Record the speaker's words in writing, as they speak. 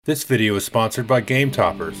This video is sponsored by Game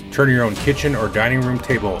Toppers. Turn your own kitchen or dining room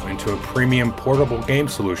table into a premium portable game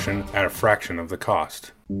solution at a fraction of the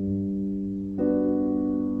cost.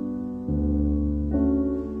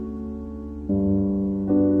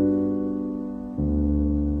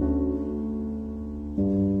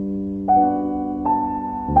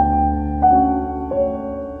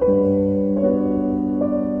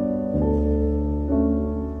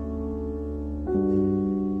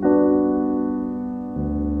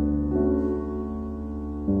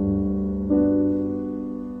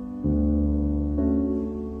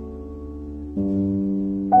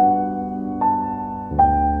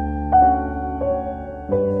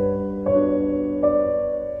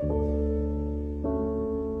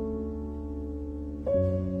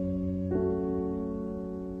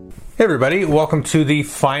 Hey everybody, welcome to the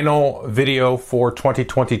final video for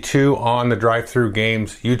 2022 on the Drive-Thru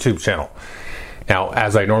Games YouTube channel. Now,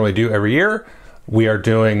 as I normally do every year, we are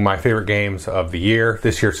doing my favorite games of the year.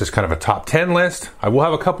 This year it's just kind of a top 10 list. I will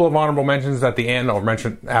have a couple of honorable mentions at the end. I'll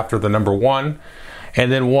mention after the number one.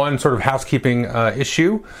 And then one sort of housekeeping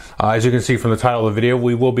issue. As you can see from the title of the video,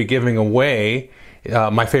 we will be giving away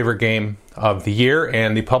my favorite game of the year,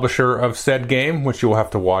 and the publisher of said game, which you will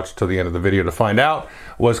have to watch till the end of the video to find out,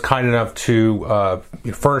 was kind enough to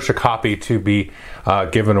furnish a copy to be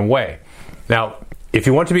given away. Now, if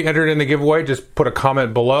you want to be entered in the giveaway, just put a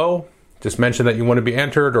comment below. Just mention that you want to be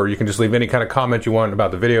entered, or you can just leave any kind of comment you want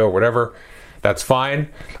about the video or whatever. That's fine.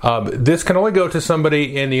 This can only go to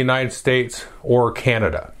somebody in the United States or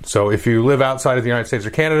Canada. So if you live outside of the United States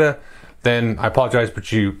or Canada, then I apologize,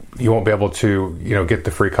 but you won't be able to get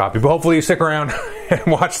the free copy. But hopefully you stick around and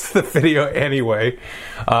watch the video anyway.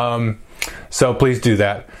 So please do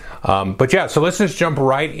that. But yeah, so let's just jump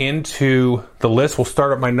right into the list. We'll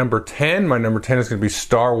start at my number 10. My number 10 is going to be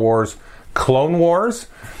Star Wars Clone Wars.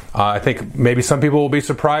 I think maybe some people will be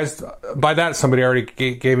surprised by that. Somebody already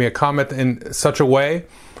gave me a comment in such a way.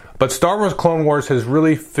 But Star Wars Clone Wars has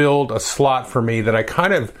really filled a slot for me that I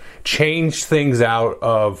kind of change things out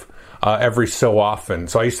of every so often.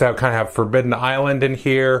 So I used to have Forbidden Island in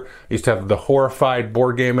here. I used to have the Horrified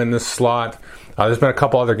board game in this slot. There's been a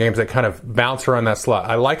couple other games that kind of bounce around that slot.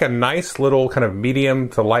 I like a nice little kind of medium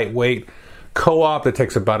to lightweight co-op that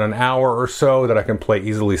takes about an hour or so that I can play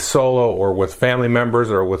easily solo or with family members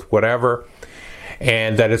or with whatever.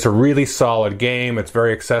 And that it's a really solid game. It's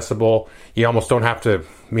very accessible. You almost don't have to,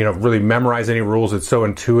 really memorize any rules. It's so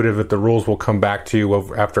intuitive that the rules will come back to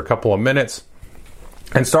you after a couple of minutes.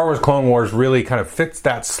 And Star Wars Clone Wars really kind of fits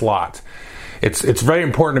that slot. It's very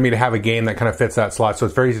important to me to have a game that kind of fits that slot, so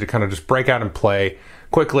it's very easy to kind of just break out and play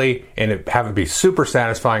quickly and have it be super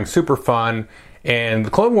satisfying, super fun. And the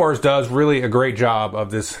Clone Wars does really a great job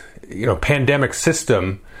of this, pandemic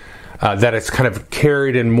system that it's kind of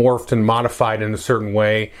carried and morphed and modified in a certain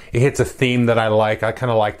way. It hits a theme that I like. I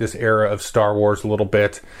kind of like this era of Star Wars a little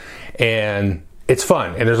bit. And it's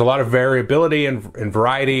fun, and there's a lot of variability and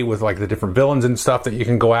variety with like the different villains and stuff that you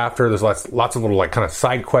can go after. There's lots of little like kind of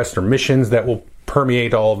side quests or missions that will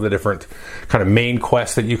permeate all of the different kind of main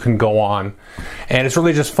quests that you can go on. And it's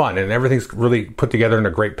really just fun, and everything's really put together in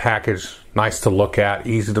a great package. Nice to look at,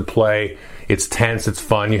 easy to play. It's tense, it's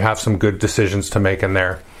fun. You have some good decisions to make in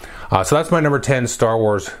there. So that's my number 10, Star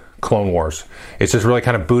Wars Clone Wars. It's just really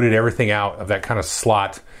kind of booted everything out of that kind of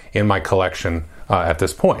slot in my collection at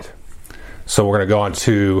this point. So we're going to go on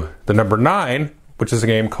to the number 9, which is a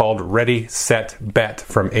game called Ready, Set, Bet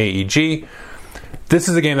from AEG. This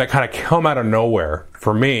is a game that kind of came out of nowhere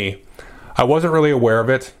for me. I wasn't really aware of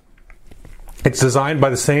it. It's designed by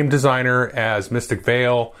the same designer as Mystic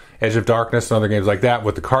Vale, Edge of Darkness, and other games like that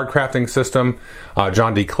with the card crafting system,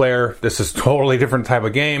 John D. Clare. This is a totally different type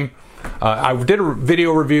of game. I did a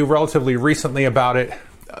video review relatively recently about it.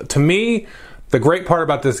 To me, the great part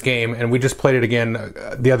about this game, and we just played it again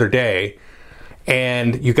the other day,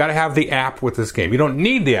 and you got to have the app with this game. You don't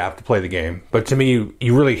need the app to play the game, but to me,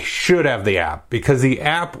 you really should have the app, because the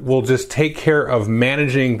app will just take care of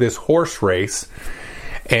managing this horse race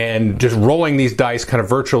and just rolling these dice kind of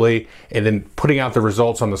virtually and then putting out the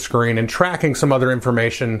results on the screen and tracking some other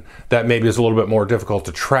information that maybe is a little bit more difficult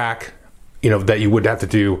to track, that you would have to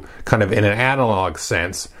do kind of in an analog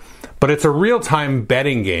sense. But it's a real-time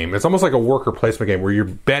betting game. It's almost like a worker placement game where you're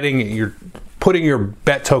betting, you're putting your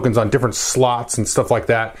bet tokens on different slots and stuff like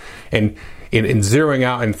that, and zeroing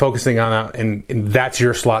out and focusing on that, and that's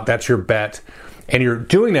your slot, that's your bet. And you're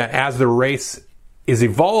doing that as the race is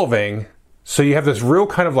evolving, so you have this real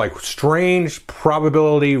kind of like strange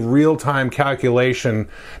probability, real-time calculation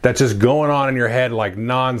that's just going on in your head like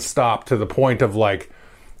non-stop to the point of like,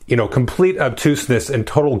 complete obtuseness and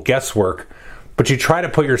total guesswork. but you try to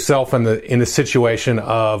put yourself in the situation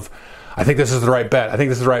of, I think this is the right bet. I think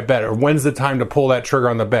this is the right bet. Or when's the time to pull that trigger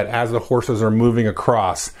on the bet as the horses are moving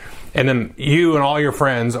across? And then you and all your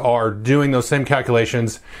friends are doing those same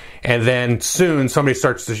calculations. And then soon somebody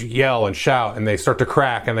starts to yell and shout and they start to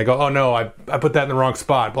crack and they go, oh no, I put that in the wrong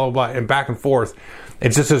spot, blah, blah, blah, and back and forth.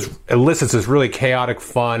 It elicits this really chaotic,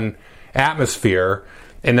 fun atmosphere.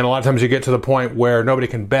 And then a lot of times you get to the point where nobody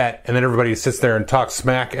can bet, and then everybody sits there and talks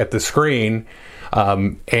smack at the screen.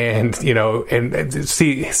 And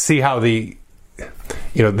see how the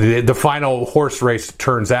final horse race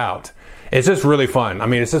turns out. It's just really fun. I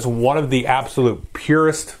mean, it's just one of the absolute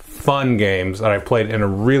purest fun games that I've played in a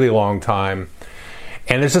really long time.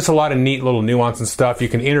 And there's just a lot of neat little nuance and stuff. You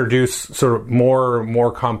can introduce sort of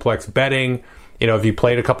more complex betting. If you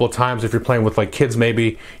played a couple of times, if you're playing with like kids,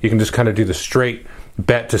 maybe you can just kind of do the straight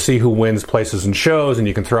bet to see who wins places and shows, and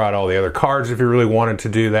you can throw out all the other cards if you really wanted to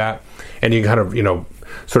do that. And you can kind of,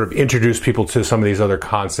 sort of introduce people to some of these other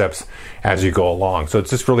concepts as you go along. So it's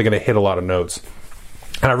just really going to hit a lot of notes.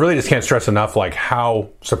 And I really just can't stress enough, like, how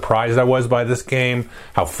surprised I was by this game,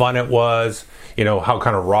 how fun it was, how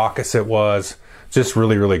kind of raucous it was. Just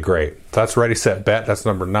really, really great. So that's Ready, Set, Bet. That's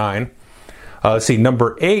number 9. Let's see,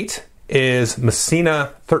 number 8 is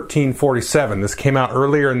Messina 1347. This came out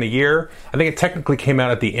earlier in the year. I think it technically came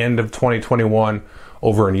out at the end of 2021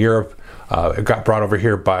 over in Europe. It got brought over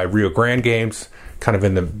here by Rio Grande Games, kind of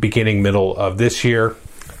in the middle of this year.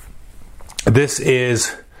 This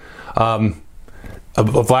is a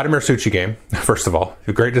Vladimir Suchý game, first of all.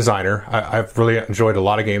 A great designer. I've really enjoyed a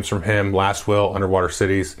lot of games from him, Last Will, Underwater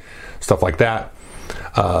Cities, stuff like that.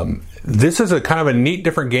 This is a kind of a neat,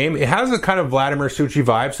 different game. It has a kind of Vladimir Suchý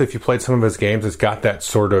vibe, so if you played some of his games, it's got that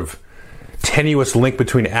sort of tenuous link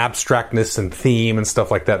between abstractness and theme and stuff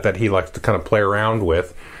like that he likes to kind of play around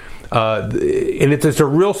with. And it's a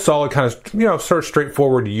real solid kind of, sort of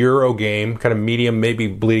straightforward Euro game, kind of medium, maybe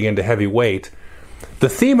bleeding into heavyweight. The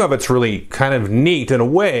theme of it's really kind of neat in a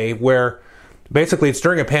way where basically it's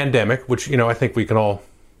during a pandemic, which, I think we can all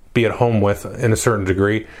be at home with in a certain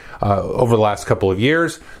degree over the last couple of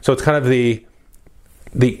years. So it's kind of the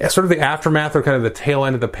sort of the aftermath or kind of the tail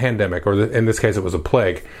end of the pandemic, or in this case it was a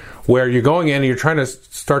plague, where you're going in and you're trying to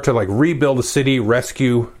start to like rebuild a city,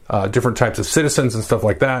 rescue different types of citizens and stuff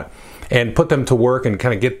like that, and put them to work and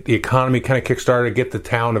kind of get the economy kind of kickstarted, get the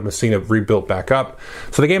town of Messina rebuilt back up.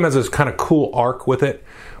 So the game has this kind of cool arc with it,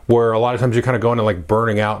 where a lot of times you're kind of going to like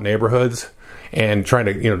burning out neighborhoods and trying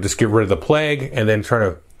to, just get rid of the plague, and then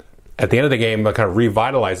trying to, at the end of the game, kind of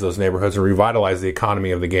revitalize those neighborhoods and revitalize the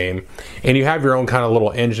economy of the game. And you have your own kind of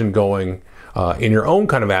little engine going in your own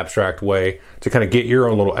kind of abstract way to kind of get your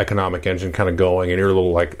own little economic engine kind of going and your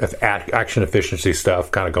little like action efficiency stuff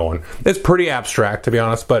kind of going. It's pretty abstract, to be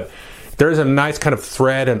honest, but there's a nice kind of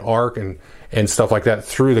thread and arc and stuff like that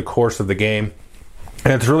through the course of the game.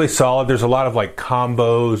 And it's really solid. There's a lot of like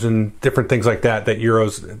combos and different things like that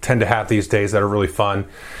Euros tend to have these days that are really fun.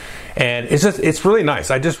 And it's really nice.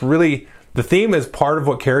 The theme is part of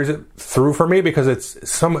what carries it through for me, because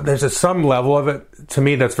there's some level of it to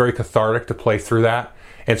me that's very cathartic to play through that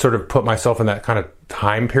and sort of put myself in that kind of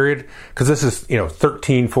time period. Because this is,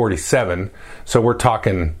 1347. So we're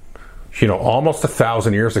talking, almost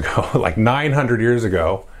 1,000 years ago, like 900 years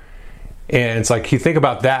ago. And it's like you think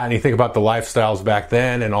about that and you think about the lifestyles back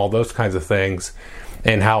then and all those kinds of things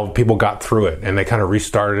and how people got through it, and they kind of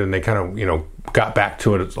restarted and they kind of, got back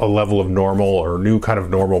to a level of normal or new kind of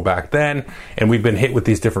normal back then. And we've been hit with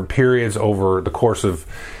these different periods over the course of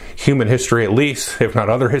human history, at least, if not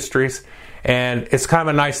other histories. And it's kind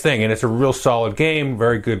of a nice thing, and it's a real solid game,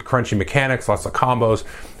 very good crunchy mechanics, lots of combos.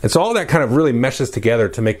 And so all that kind of really meshes together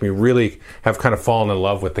to make me really have kind of fallen in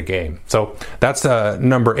love with the game. So that's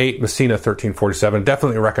number 8, Messina 1347.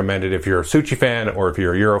 Definitely recommend it if you're a Suchý fan or if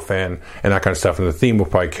you're a Euro fan and that kind of stuff. And the theme will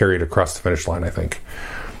probably carry it across the finish line, I think.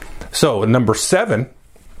 So number 7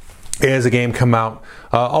 is a game come out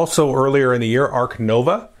also earlier in the year, Ark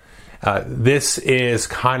Nova. This is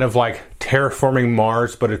kind of like terraforming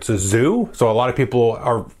Mars, but it's a zoo. So a lot of people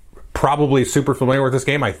are probably super familiar with this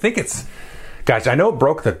game. I think guys, I know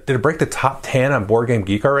did it break the top 10 on Board Game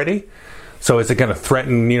Geek already? So is it going to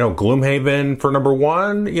threaten, Gloomhaven for number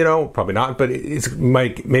 1? Probably not, but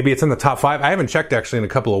maybe it's in the top 5. I haven't checked actually in a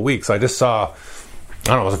couple of weeks. I just saw, it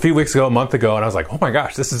was a few weeks ago, a month ago, and I was like, oh my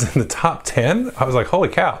gosh, this is in the top 10? I was like, holy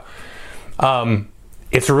cow.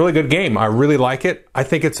 It's a really good game. I really like it. I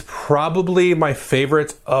think it's probably my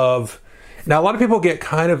favorite of... Now, a lot of people get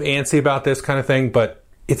kind of antsy about this kind of thing, but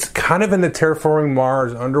it's kind of in the terraforming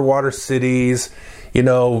Mars, underwater cities,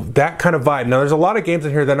 that kind of vibe. Now, there's a lot of games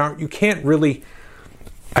in here that you can't really...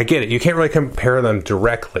 I get it. You can't really compare them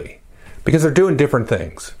directly. because they're doing different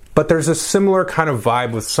things. But there's a similar kind of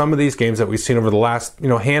vibe with some of these games that we've seen over the last,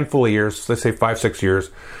 handful of years, let's say 5-6 years,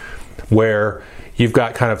 where you've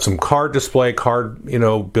got kind of some card display,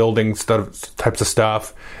 building types of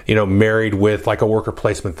stuff, married with like a worker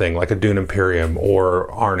placement thing, like a Dune Imperium or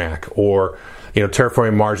Arnak, or,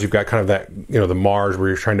 Terraforming Mars. You've got kind of that, the Mars where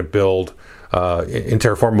you're trying to build in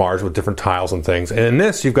Terraform Mars with different tiles and things. And in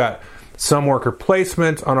this, you've got some worker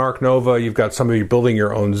placement on Ark Nova. You've got some of you building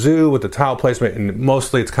your own zoo with the tile placement, and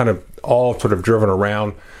mostly it's kind of all sort of driven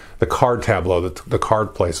around the card tableau, the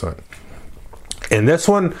card placement. And this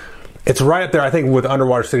one, it's right up there, I think, with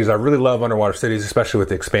Underwater Cities. I really love Underwater Cities, especially with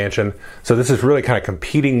the expansion. So this is really kind of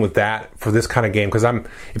competing with that for this kind of game. Because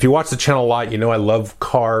if you watch the channel a lot, I love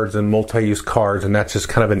cards and multi-use cards, and that's just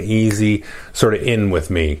kind of an easy sort of in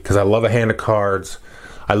with me. Because I love a hand of cards.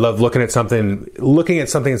 I love looking at something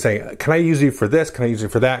and saying, can I use you for this? Can I use you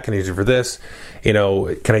for that? Can I use you for this? Can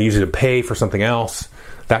I use you to pay for something else?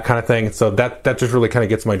 That kind of thing. So that just really kind of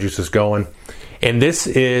gets my juices going. And this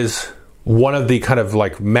is one of the kind of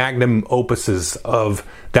like magnum opuses of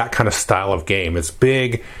that kind of style of game. It's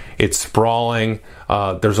big, it's sprawling,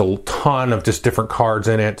 there's a ton of just different cards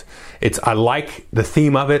in it. I like the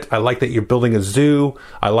theme of it. I like that you're building a zoo.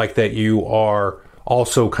 I like that you are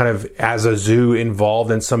also kind of as a zoo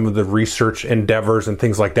involved in some of the research endeavors and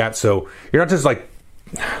things like that. So you're not just like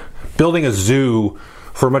building a zoo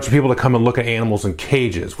for a bunch of people to come and look at animals in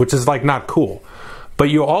cages, which is like not cool.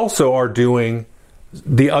 But you also are doing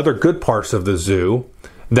the other good parts of the zoo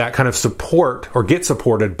that kind of support or get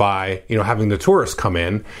supported by, having the tourists come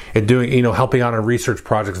in and doing, helping out on research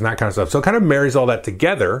projects and that kind of stuff. So it kind of marries all that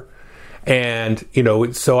together. And,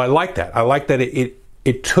 so I like that. I like that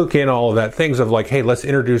it took in all of that things of like, hey, let's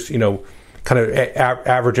introduce, kind of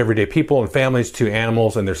average everyday people and families to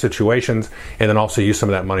animals and their situations, and then also use some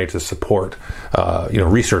of that money to support,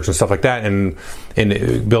 research and stuff like that,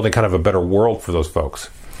 and building kind of a better world for those folks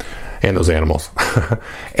and those animals.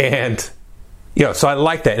 And, so I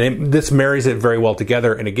like that. And this marries it very well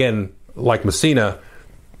together. And again, like Messina,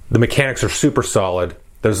 the mechanics are super solid.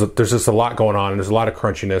 There's just a lot going on, and there's a lot of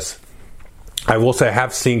crunchiness. I will say I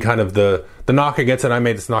have seen kind of the knock against it. I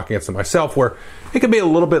made this knock against it myself, where it can be a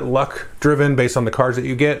little bit luck driven based on the cards that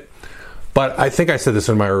you get. But I think I said this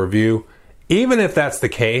in my review. Even if that's the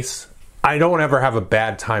case, I don't ever have a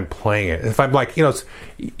bad time playing it. If I'm like, because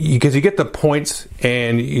you get the points,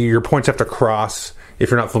 and your points have to cross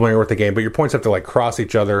if you're not familiar with the game, but your points have to like cross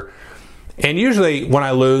each other. And usually when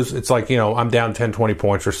I lose, it's like, I'm down 10, 20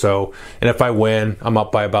 points or so. And if I win, I'm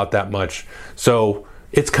up by about that much. So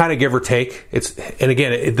it's kind of give or take. And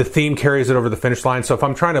again, the theme carries it over the finish line. So if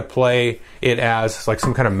I'm trying to play it as like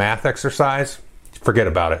some kind of math exercise, forget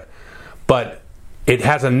about it. But it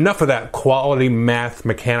has enough of that quality math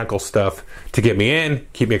mechanical stuff to get me in,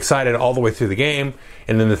 keep me excited all the way through the game.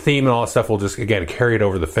 And then the theme and all that stuff will just, again, carry it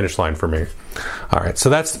over the finish line for me. All right, so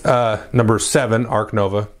that's number 7, Ark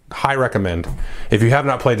Nova. High recommend. If you have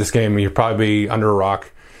not played this game, you're probably under a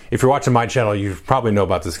rock. If you're watching my channel, you probably know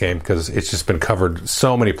about this game because it's just been covered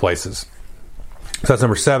so many places. So that's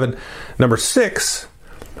number 7. Number 6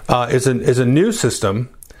 is a new system,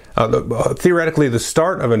 theoretically the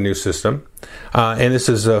start of a new system, and this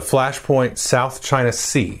is Flashpoint South China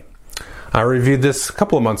Sea. I reviewed this a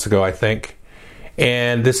couple of months ago, I think,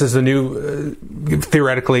 and this is a new,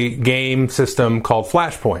 theoretically, game system called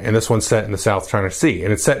Flashpoint, and this one's set in the South China Sea,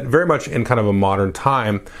 and it's set very much in kind of a modern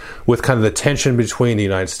time with kind of the tension between the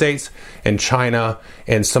United States and China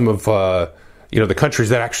and some of the countries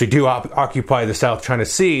that actually do occupy the South China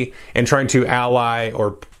Sea, and trying to ally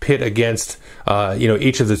or pit against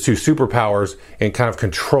each of the two superpowers in kind of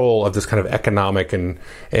control of this kind of economic and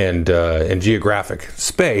geographic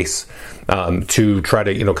space to try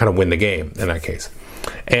to kind of win the game in that case.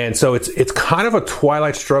 And so it's kind of a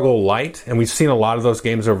Twilight Struggle light, and we've seen a lot of those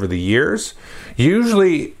games over the years.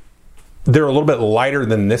 Usually they're a little bit lighter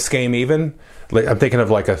than this game even. I'm thinking of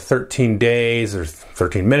like a 13 days or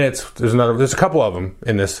 13 minutes. There's a couple of them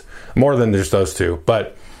in this, more than just those two.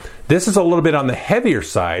 But this is a little bit on the heavier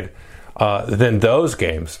side than those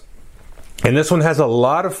games. And this one has a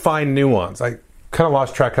lot of fine nuance. I kind of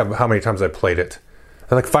lost track of how many times I played it.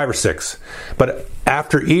 Like 5 or 6. But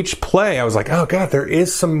after each play, I was like, oh God, there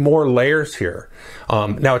is some more layers here.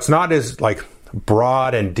 Now, it's not as like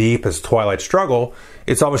broad and deep as Twilight Struggle.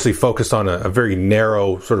 It's obviously focused on a very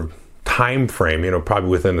narrow sort of time frame, probably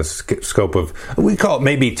within the scope of, we call it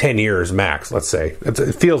maybe 10 years max, let's say.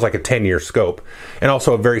 It feels like a 10-year scope. And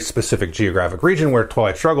also a very specific geographic region, where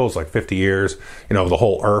Twilight Struggle is like 50 years, the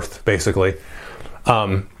whole Earth, basically.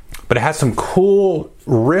 But it has some cool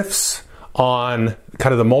riffs on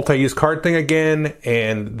kind of the multi-use card thing again,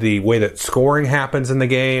 and the way that scoring happens in the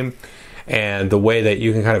game, and the way that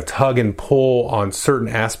you can kind of tug and pull on certain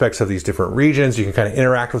aspects of these different regions. You can kind of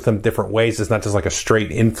interact with them different ways. It's not just like a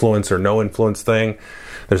straight influence or no influence thing.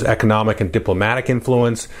 There's economic and diplomatic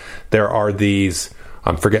influence. There are these,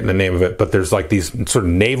 I'm forgetting the name of it, but there's like these sort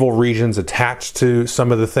of naval regions attached to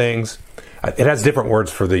some of the things. It has different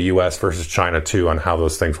words for the US versus China too on how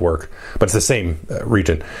those things work, but it's the same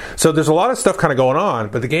region. So there's a lot of stuff kind of going on,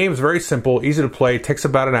 but the game is very simple, easy to play, takes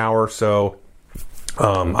about an hour or so.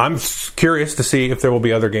 I'm curious to see if there will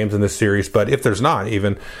be other games in this series, but if there's not,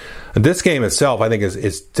 even this game itself, I think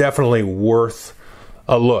is definitely worth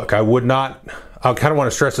a look. I kind of want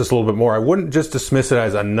to stress this a little bit more. I wouldn't just dismiss it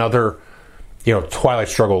as another, Twilight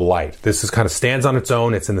Struggle light. This is kind of stands on its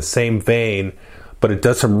own. It's in the same vein, but it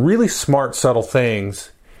does some really smart, subtle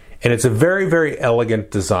things. And it's a very, very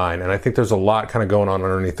elegant design. And I think there's a lot kind of going on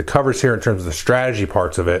underneath the covers here in terms of the strategy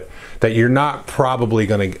parts of it that you're not probably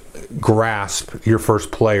going to grasp your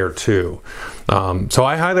first play or two. So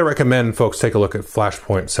I highly recommend folks take a look at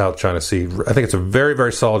Flashpoint South China Sea. I think it's a very,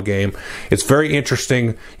 very solid game. It's very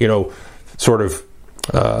interesting, sort of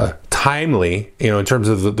timely, in terms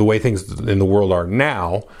of the way things in the world are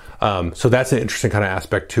now. So that's an interesting kind of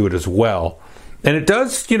aspect to it as well. And it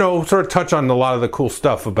does, sort of touch on a lot of the cool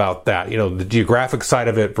stuff about that, the geographic side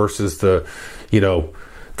of it versus the,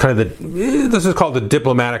 kind of this is called the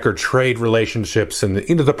diplomatic or trade relationships and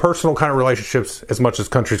the personal kind of relationships, as much as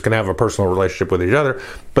countries can have a personal relationship with each other.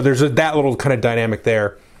 But there's that little kind of dynamic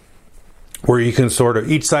there where you can sort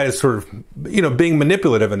of, each side is sort of, being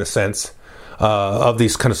manipulative in a sense of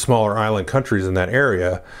these kind of smaller island countries in that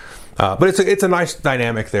area. But it's a nice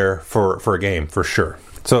dynamic there for a game, for sure.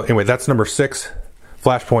 So anyway, that's number 6,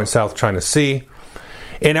 Flashpoint South China Sea.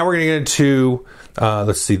 And now we're going to get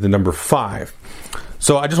into, the number 5.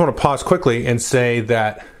 So I just want to pause quickly and say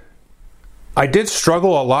that I did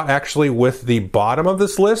struggle a lot actually with the bottom of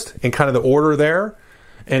this list and kind of the order there.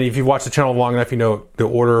 And if you've watched the channel long enough, the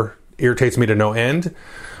order irritates me to no end.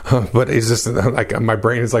 But it's just like my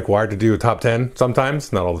brain is like wired to do a top 10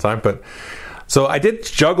 sometimes, not all the time, but... So I did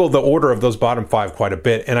juggle the order of those bottom 5 quite a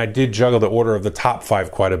bit, and I did juggle the order of the top 5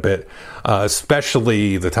 quite a bit,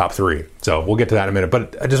 especially the top 3. So we'll get to that in a minute.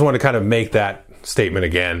 But I just want to kind of make that statement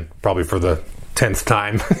again, probably for the 10th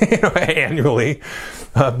time annually.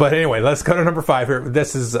 But anyway, let's go to number 5 here.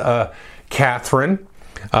 This is Catherine.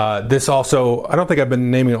 This also, I don't think I've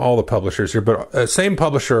been naming all the publishers here, but same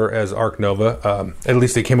publisher as Ark Nova. At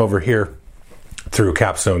least they came over here through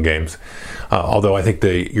Capstone Games, although I think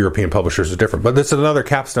the European publishers are different. But this is another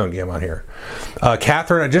Capstone game on here.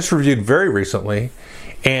 Catherine, I just reviewed very recently,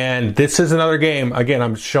 and this is another game. Again,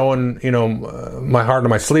 I'm showing my heart on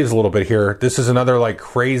my sleeves a little bit here. This is another like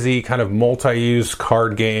crazy kind of multi-use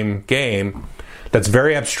card game that's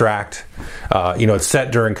very abstract. It's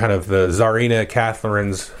set during kind of the Tsarina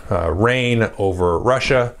Catherine's reign over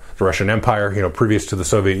Russia, the Russian Empire, previous to the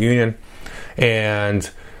Soviet Union, and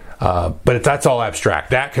but that's all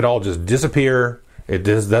abstract. That could all just disappear. It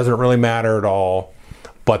just doesn't really matter at all.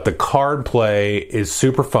 But the card play is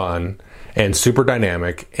super fun and super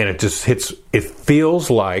dynamic, and it just hits. It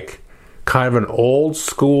feels like kind of an old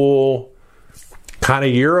school kind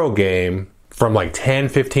of Euro game from like 10,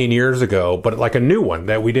 15 years ago, but like a new one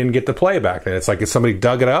that we didn't get to play back then. It's like if somebody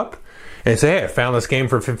dug it up and say, hey, I found this game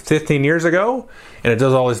from 15 years ago, and it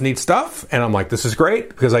does all this neat stuff. And I'm like, this is great,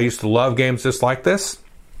 because I used to love games just like this,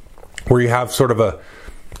 where you have sort of a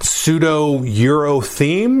pseudo-Euro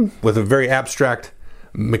theme with a very abstract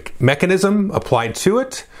mechanism applied to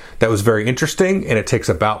it that was very interesting, and it takes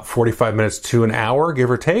about 45 minutes to an hour,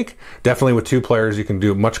 give or take. Definitely with 2 players, you can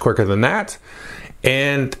do it much quicker than that.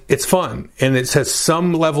 And it's fun, and it has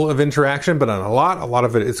some level of interaction, but not a lot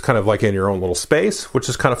of it is kind of like in your own little space, which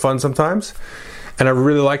is kind of fun sometimes. And I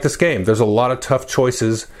really like this game. There's a lot of tough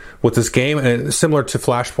choices with this game, and similar to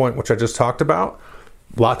Flashpoint, which I just talked about.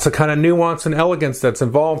 Lots of kind of nuance and elegance that's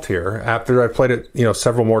involved here. After I played it,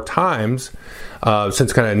 several more times,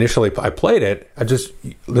 since kind of initially I played it,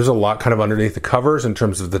 there's a lot kind of underneath the covers in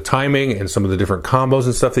terms of the timing and some of the different combos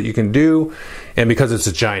and stuff that you can do. And because it's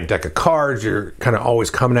a giant deck of cards, you're kind of always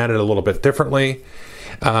coming at it a little bit differently.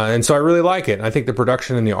 And so I really like it. I think the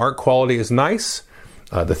production and the art quality is nice.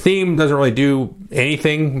 The theme doesn't really do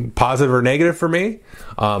anything positive or negative for me,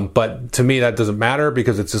 but to me that doesn't matter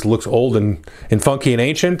because it just looks old and funky and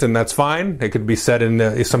ancient, and that's fine. It could be set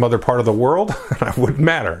in some other part of the world. It wouldn't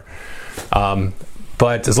matter.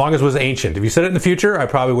 But as long as it was ancient. If you said it in the future, I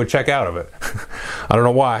probably would check out of it. I don't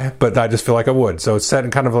know why, but I just feel like I would. So it's set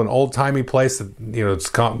in kind of an old-timey place that, it's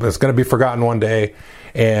going to be forgotten one day,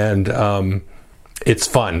 and it's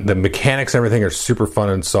fun. The mechanics and everything are super fun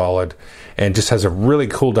and solid, and just has a really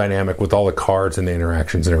cool dynamic with all the cards and the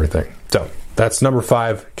interactions and everything. So that's number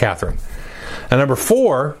 5, Catherine. And number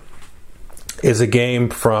 4 is a game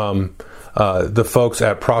from the folks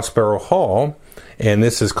at Prospero Hall, and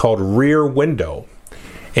this is called Rear Window.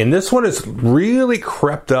 And this one has really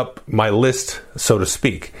crept up my list, so to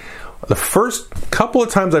speak. The first couple of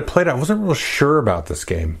times I played it, I wasn't real sure about this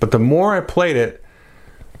game. But the more I played it,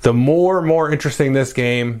 the more and more interesting this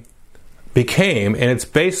game became. And it's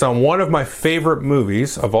based on one of my favorite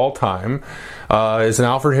movies of all time. It's an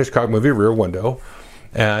Alfred Hitchcock movie, Rear Window.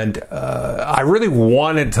 And I really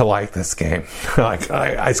wanted to like this game.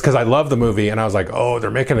 It's because I love the movie. And I was like, oh, they're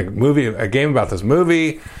making a game about this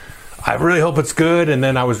movie. I really hope it's good. And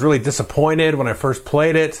then I was really disappointed when I first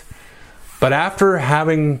played it. But after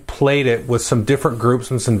having played it with some different groups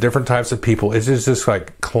and some different types of people, it's just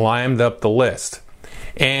like climbed up the list.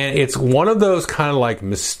 And it's one of those kind of like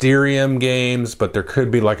Mysterium games, but there could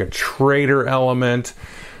be like a traitor element.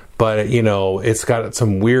 But, you know, it's got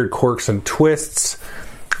some weird quirks and twists.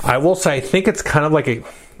 I will say, I think it's kind of like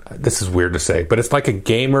this is weird to say, but it's like a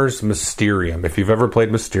gamer's Mysterium. If you've ever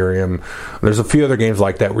played Mysterium, there's a few other games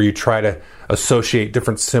like that where you try to associate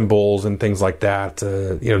different symbols and things like that.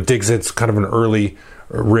 Dixit's kind of an early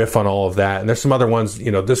riff on all of that. And there's some other ones,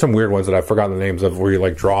 there's some weird ones that I've forgotten the names of where you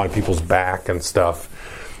like draw on people's back and stuff.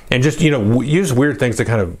 And just, use weird things to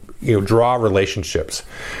kind of, draw relationships.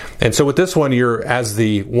 And so with this one, you're, as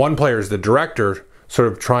the one player, as the director, sort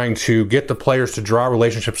of trying to get the players to draw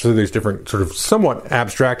relationships through these different sort of somewhat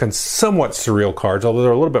abstract and somewhat surreal cards, although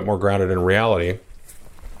they're a little bit more grounded in reality,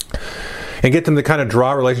 and get them to kind of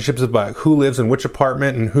draw relationships about who lives in which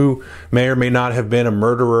apartment and who may or may not have been a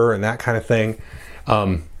murderer and that kind of thing.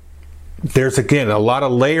 There's, again, a lot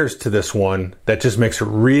of layers to this one that just makes it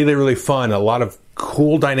really, really fun. A lot of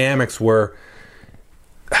cool dynamics where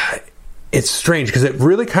it's strange because it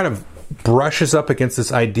really kind of brushes up against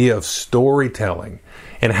this idea of storytelling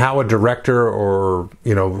and how a director or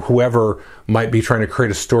whoever might be trying to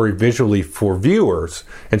create a story visually for viewers.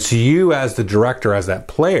 And so you, as the director, as that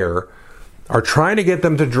player, are trying to get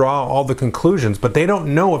them to draw all the conclusions, but they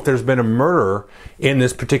don't know if there's been a murder in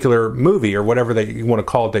this particular movie or whatever that you want to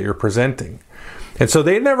call it that you're presenting. And so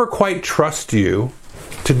they never quite trust you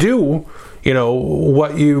to do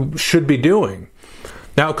what you should be doing.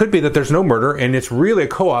 Now, it could be that there's no murder and it's really a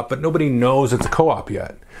co-op, but nobody knows it's a co-op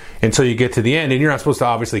yet. And so you get to the end and you're not supposed to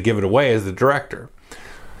obviously give it away as the director.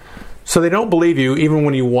 So they don't believe you even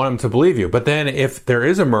when you want them to believe you. But then if there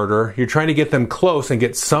is a murder, you're trying to get them close and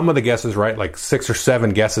get some of the guesses right, like 6 or 7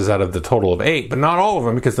 guesses out of the total of 8, but not all of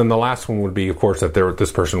them, because then the last one would be, of course, that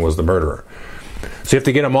this person was the murderer. So you have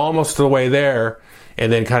to get them almost to the way there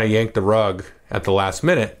and then kind of yank the rug at the last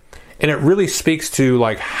minute. And it really speaks to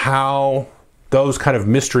like how those kind of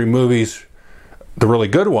mystery movies, the really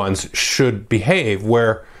good ones, should behave,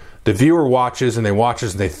 where the viewer watches and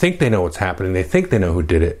they think they know what's happening, they think they know who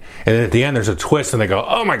did it, and then at the end there's a twist and they go,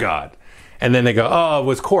 oh my god, and then they go, oh,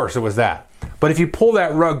 of course it was that. But if you pull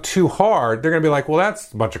that rug too hard, they're going to be like, well,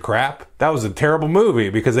 that's a bunch of crap, that was a terrible movie,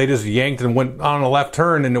 because they just yanked and went on a left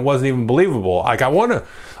turn and it wasn't even believable. Like, I want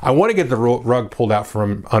to get the rug pulled out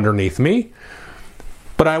from underneath me,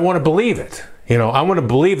 but I want to believe it. I want to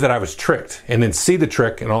believe that I was tricked and then see the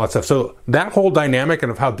trick and all that stuff. So that whole dynamic and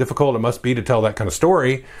of how difficult it must be to tell that kind of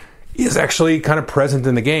story is actually kind of present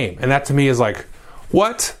in the game. And that to me is like,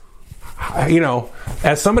 what?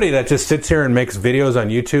 As somebody that just sits here and makes videos on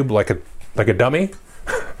YouTube like a dummy,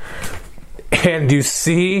 and you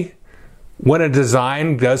see when a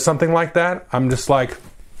design does something like that, I'm just like,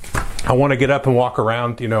 I want to get up and walk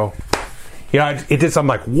around, it did something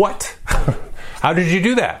like, what? How did you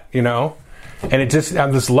do that? And I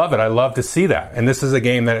just love it. I love to see that. And this is a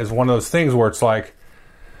game that is one of those things where it's like,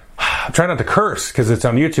 I'm trying not to curse because it's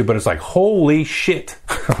on YouTube, but it's like, holy shit.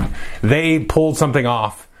 They pulled something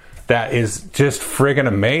off that is just friggin'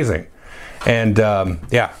 amazing. And I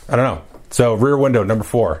don't know. So Rear Window, number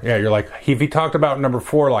 4. Yeah, you're like, if he talked about number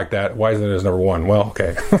 4 like that, why isn't it as number 1? Well,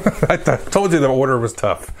 okay. I told you the order was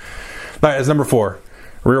tough. All right, it's number 4,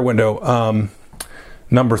 Rear Window.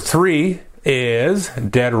 Number 3 is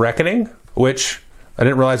Dead Reckoning, which I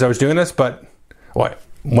didn't realize I was doing this, but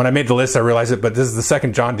when I made the list, I realized it, but this is the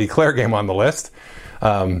second John D. Clare game on the list.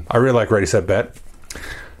 I really like Ready, Set, Bet.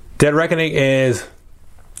 Dead Reckoning is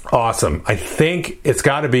awesome. I think it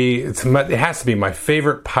has to be my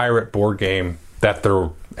favorite pirate board game that there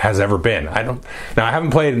has ever been. I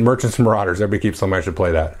haven't played Merchants and Marauders. Everybody keeps telling me I should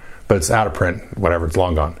play that, but it's out of print, whatever, it's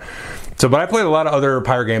long gone. But I played a lot of other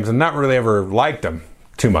pirate games and not really ever liked them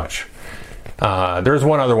too much. There's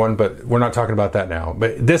one other one, but we're not talking about that now.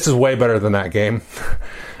 But this is way better than that game.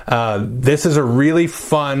 This is a really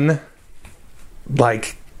fun,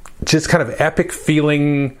 like, just kind of epic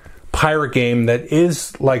feeling pirate game that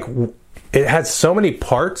is like, it has so many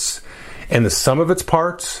parts, and the sum of its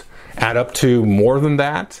parts add up to more than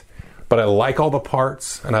that. But I like all the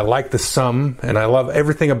parts, and I like the sum, and I love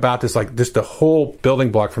everything about this, like just the whole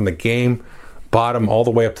building block from the game bottom all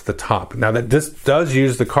the way up to the top. Now, that this does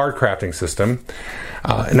use the card crafting system.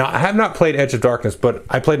 Now, I have not played Edge of Darkness, but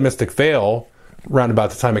I played Mystic Vale around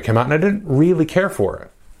about the time it came out, and I didn't really care for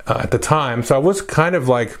it at the time. So I was kind of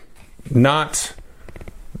like not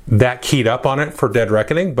that keyed up on it for Dead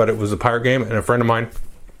Reckoning, but it was a pirate game, and a friend of mine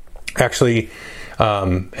actually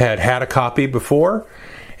had a copy before.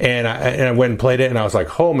 And I went and played it, and I was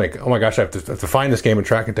like, oh my gosh, I have to find this game and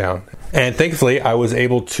track it down. And thankfully, I was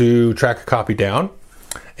able to track a copy down,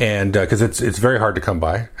 and because it's very hard to come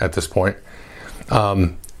by at this point.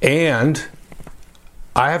 And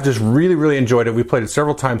I have just really, really enjoyed it. We played it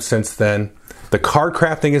several times since then. The card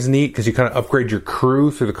crafting is neat because you kind of upgrade your crew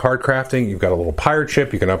through the card crafting. You've got a little pirate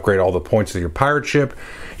ship. You can upgrade all the points of your pirate ship.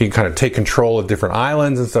 You can kind of take control of different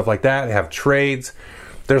islands and stuff like that. You have trades.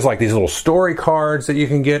 There's like these little story cards that you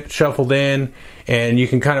can get shuffled in, and you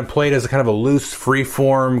can kind of play it as a kind of a loose,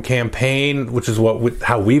 free-form campaign, which is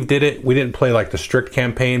how we did it. We didn't play like the strict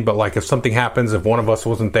campaign, but like if something happens, if one of us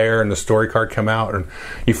wasn't there and the story card come out, and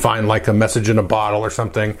you find like a message in a bottle or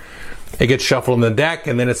something, it gets shuffled in the deck,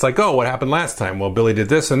 and then it's like, oh, what happened last time? Well, Billy did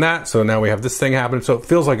this and that, so now we have this thing happen. So it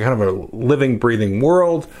feels like kind of a living, breathing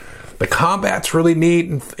world. The combat's really neat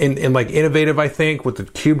and like innovative, I think, with the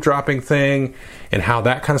cube dropping thing and how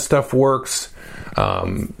that kind of stuff works.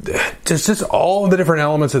 Just all the different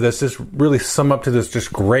elements of this just really sum up to this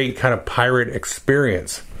just great kind of pirate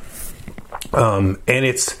experience. And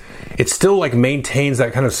it still like maintains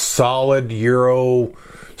that kind of solid Euro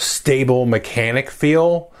stable mechanic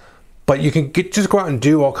feel. But you can just go out and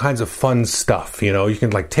do all kinds of fun stuff. You know, you can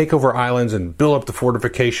like take over islands and build up the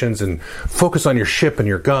fortifications and focus on your ship and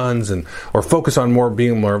your guns, or focus on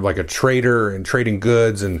being more like a trader and trading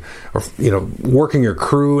goods, or working your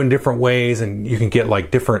crew in different ways. And you can get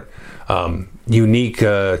like different unique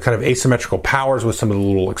kind of asymmetrical powers with some of the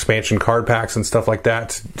little expansion card packs and stuff like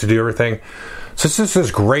that to do everything. So it's just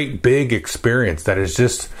this great big experience that is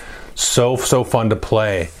just so fun to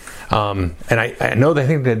play. And I know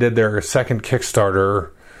they did their second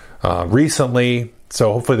Kickstarter recently,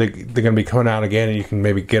 so hopefully they're going to be coming out again, and you can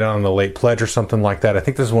maybe get on the late pledge or something like that. I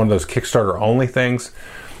think this is one of those Kickstarter only things.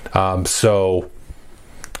 So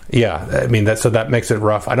yeah, I mean that makes it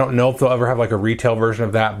rough. I don't know if they'll ever have like a retail version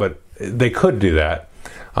of that, but they could do that.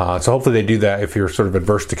 So hopefully they do that if you're sort of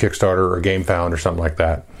adverse to Kickstarter or GameFound or something like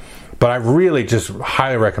that. But I really just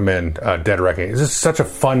highly recommend Dead Reckoning. It's just such a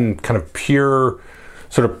fun kind of pure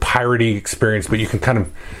sort of piratey experience, but you can kind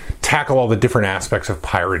of tackle all the different aspects of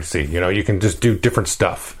piracy. You know, you can just do different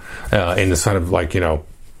stuff in this kind of like, sort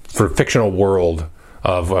of fictional world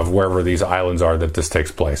of wherever these islands are that this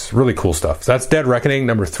takes place. Really cool stuff. So that's Dead Reckoning,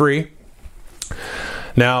 number 3.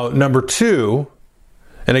 Now, number 2,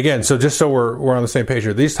 and again, so just so we're on the same page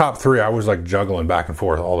here, these top 3 I was like juggling back and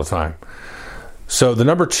forth all the time. So the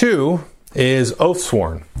number 2 is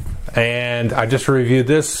Oathsworn, and I just reviewed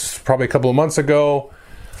this probably a couple of months ago.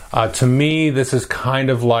 To me, this is kind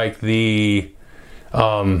of like the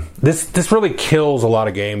this really kills a lot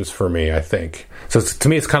of games for me, I think. So to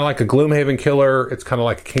me, it's kind of like a Gloomhaven killer. It's kind of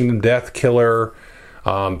like a Kingdom Death killer.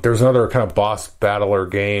 There's another kind of boss battler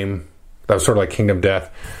game that was sort of like Kingdom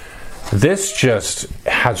Death. This just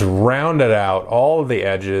has rounded out all of the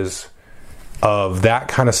edges of that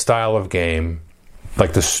kind of style of game.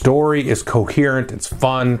 Like the story is coherent, it's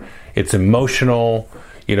fun, it's emotional.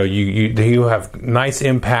 You have nice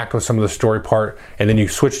impact with some of the story part, and then you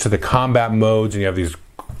switch to the combat modes, and you have these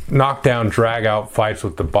knockdown, drag out fights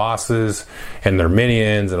with the bosses and their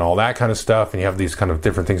minions and all that kind of stuff, and you have these kind of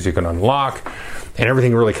different things you can unlock, and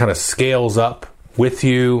everything really kind of scales up with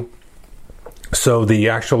you. So the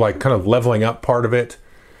actual like kind of leveling up part of it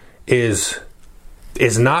is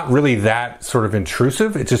not really that sort of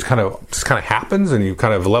intrusive. It just kind of happens, and you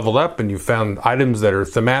kind of leveled up, and you found items that are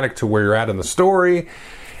thematic to where you're at in the story,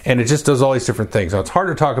 and it just does all these different things. Now, it's hard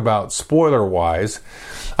to talk about spoiler-wise.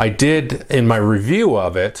 I did in my review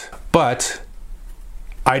of it, but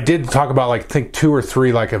I did talk about like I think 2 or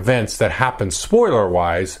 3 like events that happened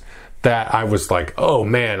spoiler-wise that I was like, oh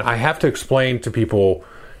man, I have to explain to people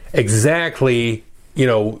exactly,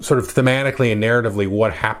 sort of thematically and narratively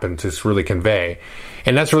what happened to really convey.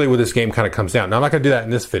 And that's really where this game kind of comes down. Now, I'm not going to do that in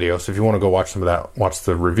this video, so if you want to go watch some of that, watch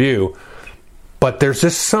the review. but there's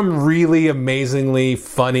just some really amazingly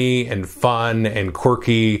funny and fun and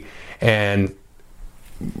quirky, and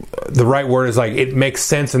the right word is like it makes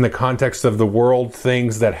sense in the context of the world,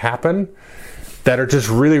 things that happen that are just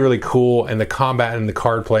really, really cool, and the combat and the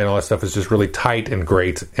card play and all that stuff is just really tight and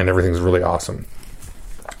great, and everything's really awesome.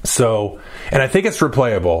 So, and I think it's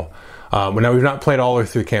replayable. Now we've not played all the way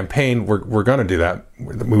through the campaign. We're going to do that.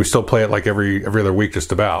 We still play it like every other week,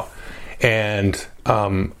 just about. And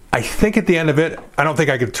I think at the end of it, I don't think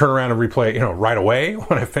I could turn around and replay it, right away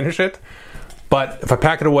when I finish it. But if I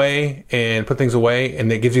pack it away and put things away,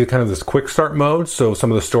 and it gives you kind of this quick start mode, so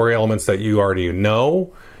some of the story elements that you already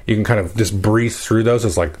know, you can kind of just breeze through those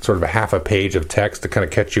as like sort of a half a page of text to kind of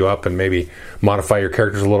catch you up and maybe modify your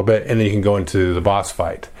characters a little bit, and then you can go into the boss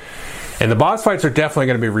fight. And the boss fights are definitely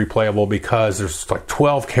going to be replayable because there's like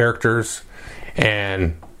 12 characters,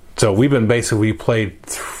 and so we played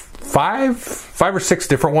five or six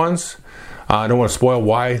different ones. I don't want to spoil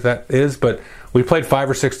why that is, but we played 5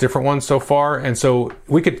 or 6 different ones so far, and so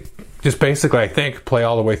we could just basically, I think, play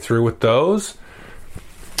all the way through with those.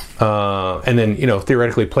 And then,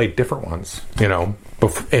 theoretically play different ones,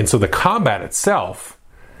 and so the combat itself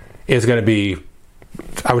is going to be,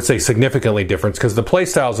 I would say, significantly different, because the play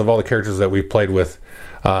styles of all the characters that we've played with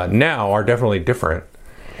now are definitely different.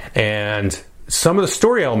 And some of the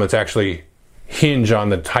story elements actually hinge on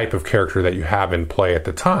the type of character that you have in play at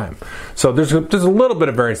the time. So there's a little bit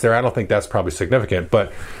of variance there. I don't think that's probably significant,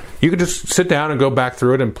 but you could just sit down and go back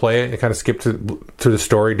through it and play it and kind of skip through the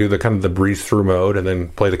story, do the kind of the breeze through mode, and then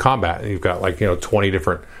play the combat. And you've got 20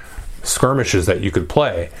 different skirmishes that you could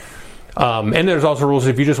play. And there's also rules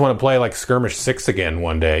if you just want to play like skirmish 6 again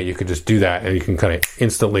one day, you could just do that, and you can kind of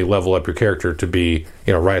instantly level up your character to be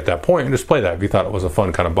right at that point and just play that if you thought it was a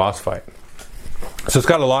fun kind of boss fight. So it's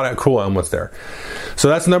got a lot of cool elements there. So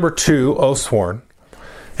that's number 2, Oathsworn.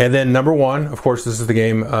 And then number 1, of course, this is the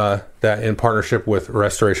game that, in partnership with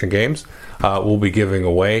Restoration Games, we'll be giving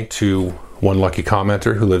away to one lucky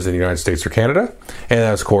commenter who lives in the United States or Canada. And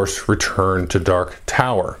that's, of course, Return to Dark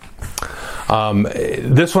Tower.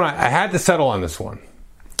 This one, I had to settle on this one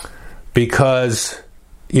because,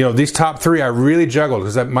 these top 3 I really juggled,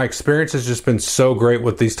 because my experience has just been so great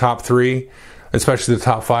with these top 3, especially the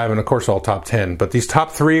top 5, and of course all top 10. But these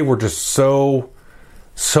top 3 were just so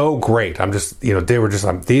great. I'm just,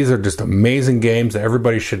 these are just amazing games that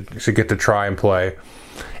everybody should get to try and play.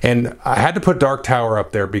 And I had to put Dark Tower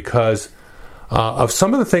up there because of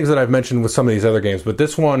some of the things that I've mentioned with some of these other games, but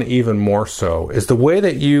this one even more so, is the way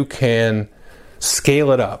that you can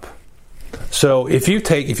scale it up. So if you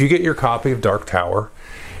get your copy of Dark Tower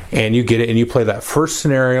and you get it and you play that first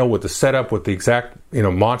scenario with the setup, with the exact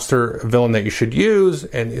monster villain that you should use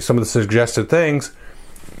and some of the suggested things,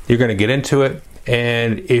 you're going to get into it.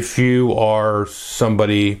 And if you are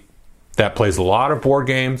somebody that plays a lot of board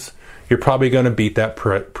games, you're probably going to beat that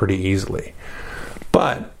pretty easily.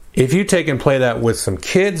 But if you take and play that with some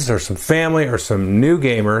kids or some family or some new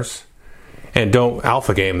gamers and don't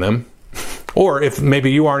alpha game them, or if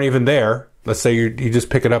maybe you aren't even there, let's say you just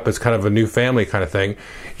pick it up as kind of a new family kind of thing,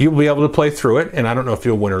 you'll be able to play through it. And I don't know if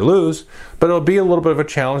you'll win or lose, but it'll be a little bit of a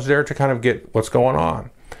challenge there to kind of get what's going on.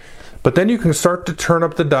 But then you can start to turn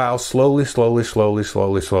up the dial slowly,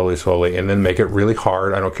 and then make it really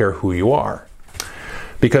hard. I don't care who you are.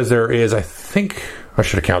 Because there is, I think, I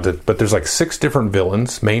should have counted, but there's like 6 different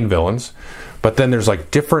villains, main villains. But then there's like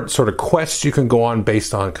different sort of quests you can go on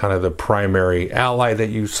based on kind of the primary ally that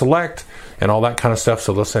you select and all that kind of stuff.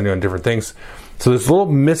 So they'll send you on different things. So there's little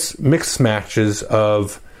mix matches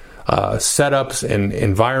of setups and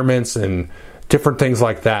environments and different things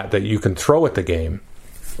like that you can throw at the game,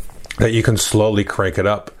 that you can slowly crank it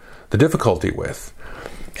up the difficulty with.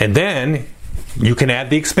 And then you can add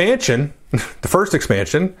the expansion, the first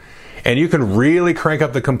expansion, and you can really crank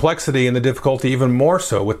up the complexity and the difficulty even more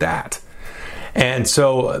so with that. And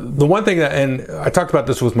so the one thing that, and I talked about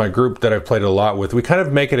this with my group that I've played a lot with, we kind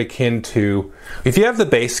of make it akin to, if you have the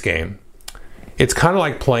base game, it's kind of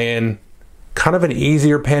like playing kind of an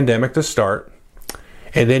easier Pandemic to start,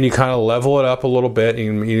 and then you kind of level it up a little bit,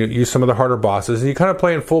 and you use some of the harder bosses, and you kind of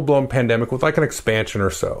play in full-blown Pandemic with like an expansion or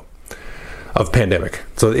so of Pandemic.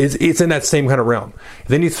 So it's in that same kind of realm.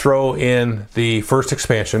 Then you throw in the first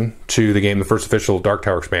expansion to the game, the first official Dark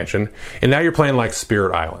Tower expansion, and now you're playing like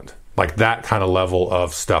Spirit Island, like that kind of level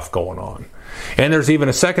of stuff going on. And there's even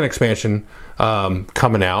a second expansion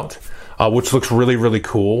coming out, which looks really, really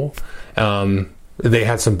cool. They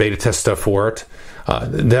had some beta test stuff for it.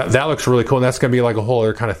 That looks really cool, and that's going to be like a whole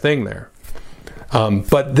other kind of thing there.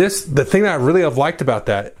 But the thing that I really have liked about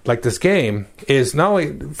that, like this game, is not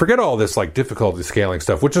only, forget all this like difficulty scaling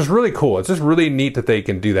stuff, which is really cool. It's just really neat that they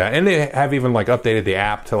can do that. And they have even like updated the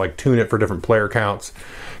app to like tune it for different player counts,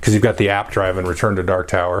 because you've got the app drive in Return to Dark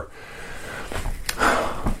Tower.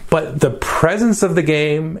 But the presence of the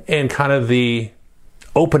game and kind of the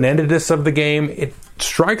open-endedness of the game, it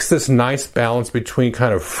strikes this nice balance between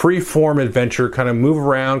kind of free-form adventure, kind of move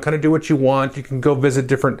around, kind of do what you want. You can go visit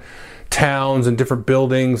different towns and different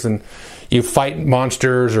buildings, and you fight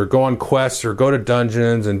monsters or go on quests or go to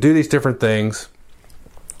dungeons and do these different things.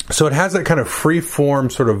 So it has that kind of free-form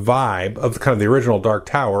sort of vibe of kind of the original Dark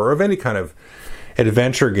Tower or of any kind of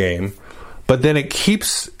adventure game. But then it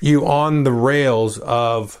keeps you on the rails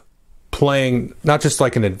of playing not just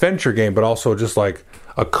like an adventure game, but also just like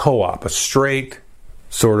a co-op, a straight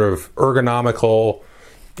sort of ergonomical,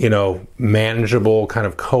 manageable kind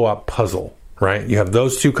of co-op puzzle, right? You have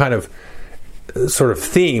those two kind of sort of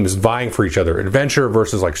themes vying for each other. Adventure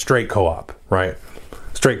versus like straight co-op, right?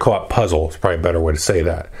 Straight co-op puzzle is probably a better way to say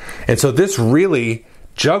that. And so this really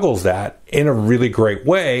juggles that in a really great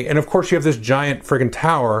way. And of course you have this giant friggin'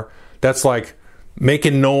 tower that's like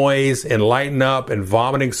making noise and lighting up and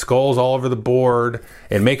vomiting skulls all over the board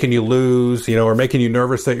and making you lose, or making you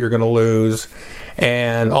nervous that you're going to lose,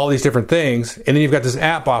 and all these different things. And then you've got this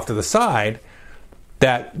app off to the side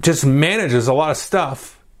that just manages a lot of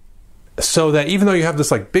stuff, so that even though you have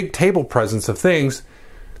this like big table presence of things,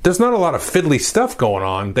 there's not a lot of fiddly stuff going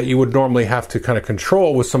on that you would normally have to kind of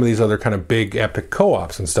control with some of these other kind of big epic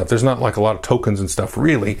co-ops and stuff. There's not like a lot of tokens and stuff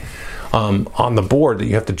really on the board that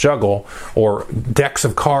you have to juggle, or decks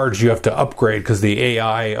of cards you have to upgrade because the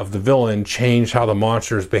AI of the villain changed how the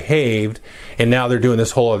monsters behaved, and now they're doing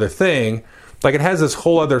this whole other thing. Like it has this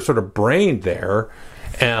whole other sort of brain there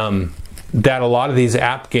that a lot of these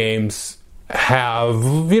app games have,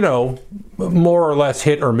 more or less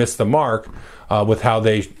hit or miss the mark with how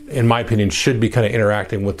they, in my opinion, should be kind of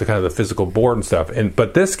interacting with the kind of the physical board and stuff.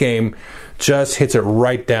 But this game just hits it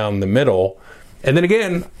right down the middle. And then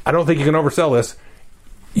again, I don't think you can oversell this.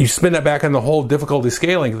 You spin that back on the whole difficulty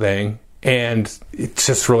scaling thing, and it's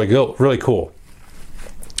just really cool.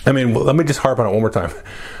 I mean, let me just harp on it one more time.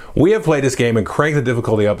 We have played this game and cranked the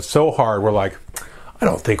difficulty up so hard, we're like, I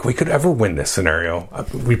don't think we could ever win this scenario.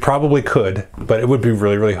 We probably could, but it would be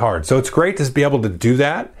really, really hard. So it's great to be able to do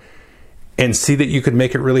that and see that you could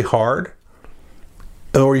make it really hard.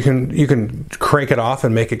 Or you can crank it off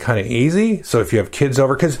and make it kind of easy. So if you have kids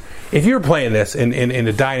over, because if you're playing this in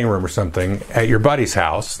a dining room or something at your buddy's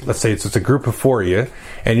house, let's say it's a group of 4 of you,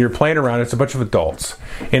 and you're playing around, it's a bunch of adults,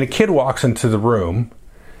 and a kid walks into the room,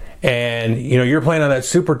 and you're playing on that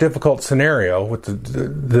super difficult scenario with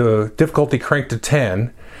the difficulty cranked to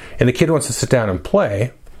 10, and the kid wants to sit down and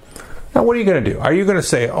play. Now, what are you going to do? Are you going to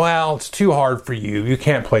say, well, it's too hard for you, you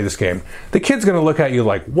can't play this game? The kid's going to look at you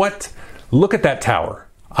like, what? Look at that tower.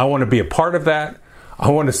 I want to be a part of that.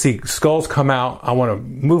 I want to see skulls come out. I want to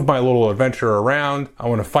move my little adventure around. I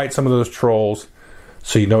want to fight some of those trolls.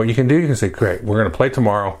 So you know what you can do? You can say, great, we're going to play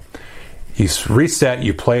tomorrow. You reset,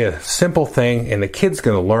 you play a simple thing, and the kid's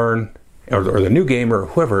going to learn, or the new gamer or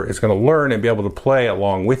whoever is going to learn and be able to play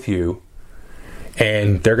along with you.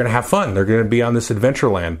 And they're going to have fun. They're going to be on this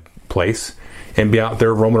Adventureland place and be out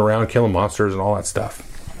there roaming around killing monsters and all that stuff.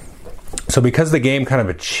 So because the game kind of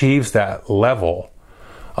achieves that level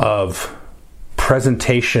of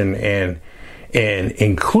presentation and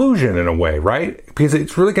inclusion in a way, right? Because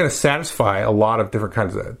it's really going to satisfy a lot of different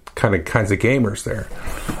kinds of gamers there.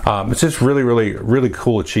 It's just really, really, really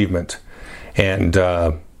cool achievement. And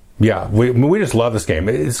we just love this game.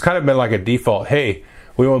 It's kind of been like a default, hey,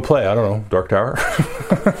 we want to play, I don't know, Dark Tower.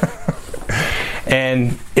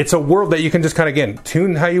 And it's a world that you can just kind of, again,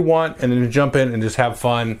 tune how you want and then jump in and just have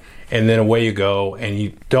fun, and then away you go, and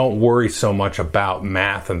you don't worry so much about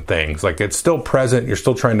math and things. Like, it's still present, you're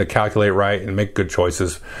still trying to calculate right and make good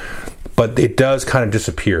choices, but it does kind of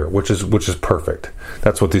disappear, which is perfect.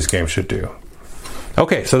 That's what these games should do.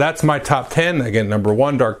 Okay, so that's my top 10. Again, number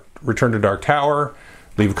 1, Return to Dark Tower.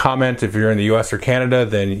 Leave a comment if you're in the US or Canada,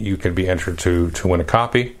 then you can be entered to win a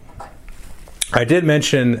copy. I did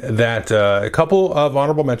mention that a couple of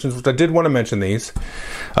honorable mentions, which I did want to mention these.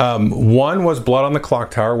 One was Blood on the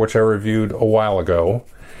Clocktower, which I reviewed a while ago.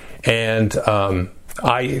 And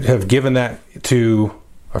I have given that to,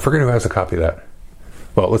 I forget who has a copy of that.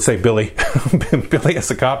 Well, let's say Billy. Billy has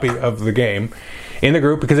a copy of the game in the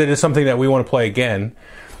group because it is something that we want to play again.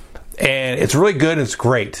 And it's really good and it's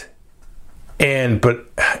great. And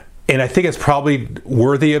I think it's probably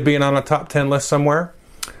worthy of being on a top 10 list somewhere.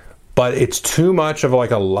 But it's too much of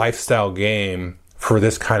like a lifestyle game for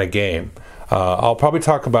this kind of game. I'll probably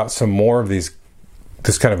talk about some more of these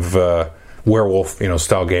this kind of werewolf,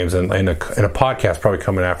 style games, and a podcast probably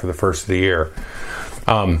coming after the first of the year.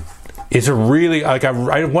 It's a really,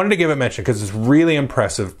 I wanted to give it a mention because it's really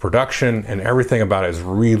impressive. Production and everything about it is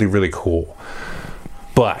really, really cool.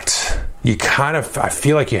 But I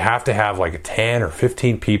feel like you have to have like 10 or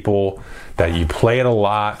 15 people that you play it a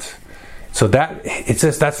lot. So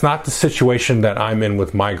that's not the situation that I'm in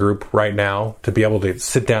with my group right now, to be able to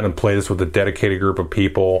sit down and play this with a dedicated group of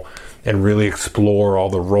people and really explore all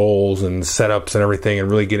the roles and setups and everything and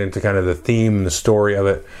really get into kind of the theme and the story of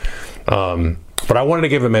it. But I wanted to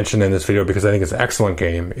give a mention in this video because I think it's an excellent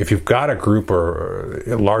game. If you've got a group or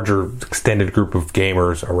a larger extended group of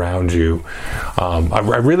gamers around you, I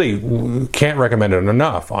really can't recommend it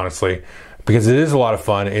enough, honestly, because it is a lot of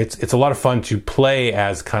fun. It's a lot of fun to play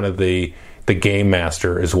as kind of the game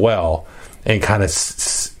master as well, and kind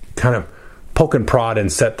of poke and prod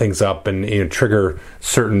and set things up and trigger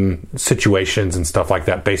certain situations and stuff like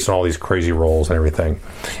that based on all these crazy rolls and everything.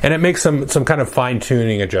 And it makes some kind of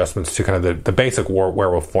fine-tuning adjustments to kind of the basic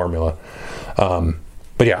werewolf formula.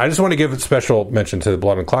 But yeah, I just want to give a special mention to the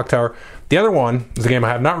Blood and Clock Tower. The other one is a game I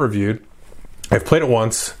have not reviewed. I've played it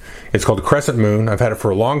once. It's called Crescent Moon. I've had it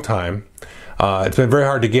for a long time. It's been very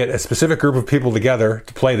hard to get a specific group of people together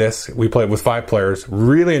to play this. We played with 5 players.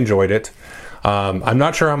 Really enjoyed it. I'm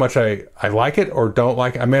not sure how much I like it or don't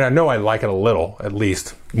like it. I mean, I know I like it a little, at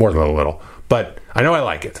least, more than a little, but I know I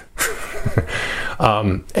like it.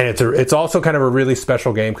 And it's also kind of a really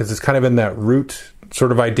special game because it's kind of in that root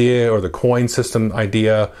sort of idea, or the coin system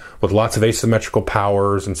idea, with lots of asymmetrical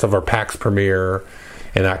powers and some of our Pax Premier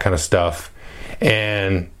and that kind of stuff.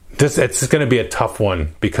 And it's going to be a tough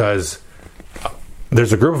one because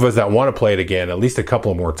there's a group of us that want to play it again at least a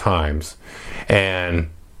couple of more times, and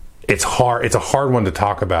it's hard. It's a hard one to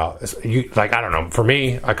talk about. I don't know. For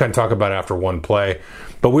me, I couldn't talk about it after one play,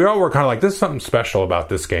 but we all were kind of like, there's something special about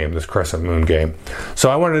this game, this Crescent Moon game. So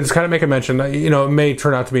I wanted to just kind of make a mention. It may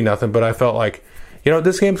turn out to be nothing, but I felt like,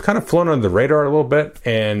 this game's kind of flown under the radar a little bit,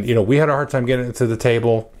 and we had a hard time getting it to the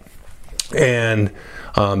table. And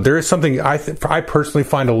there is something I personally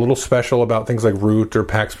find a little special about things like Root or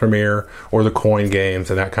Pax Premier or the coin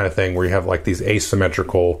games and that kind of thing, where you have like these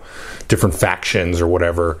asymmetrical different factions or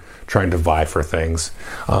whatever trying to vie for things.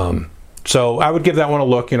 So I would give that one a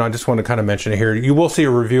look. I just want to kind of mention it here. You will see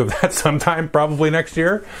a review of that sometime, probably next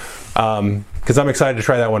year, because I'm excited to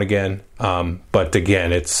try that one again. But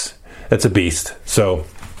again, it's a beast. So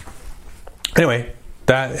anyway,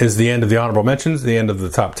 that is the end of the honorable mentions, the end of the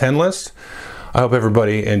top 10 list. I hope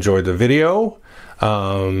everybody enjoyed the video. I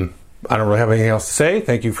don't really have anything else to say.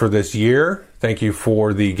 Thank you for this year. Thank you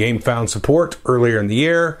for the GameFound support earlier in the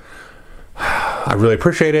year. I really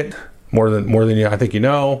appreciate it more than I think the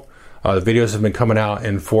videos have been coming out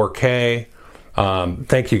in 4K.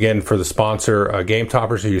 Thank you again for the sponsor, Game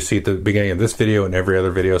Toppers, who you see at the beginning of this video and every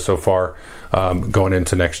other video so far, going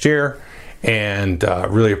into next year. And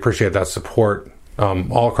really appreciate that support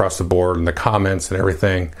all across the board, and the comments and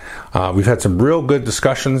everything. We've had some real good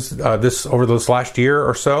discussions over this last year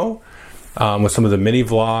or so, with some of the mini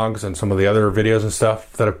vlogs and some of the other videos and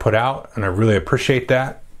stuff that I've put out, and I really appreciate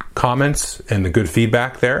that comments and the good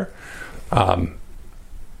feedback there.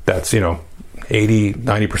 That's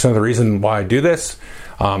 80-90% of the reason why I do this,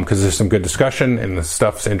 because there's some good discussion and the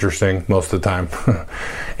stuff's interesting most of the time.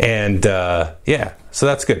 And so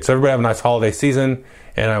that's good. So everybody have a nice holiday season,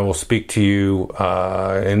 and I will speak to you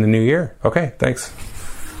in the new year. Okay, thanks.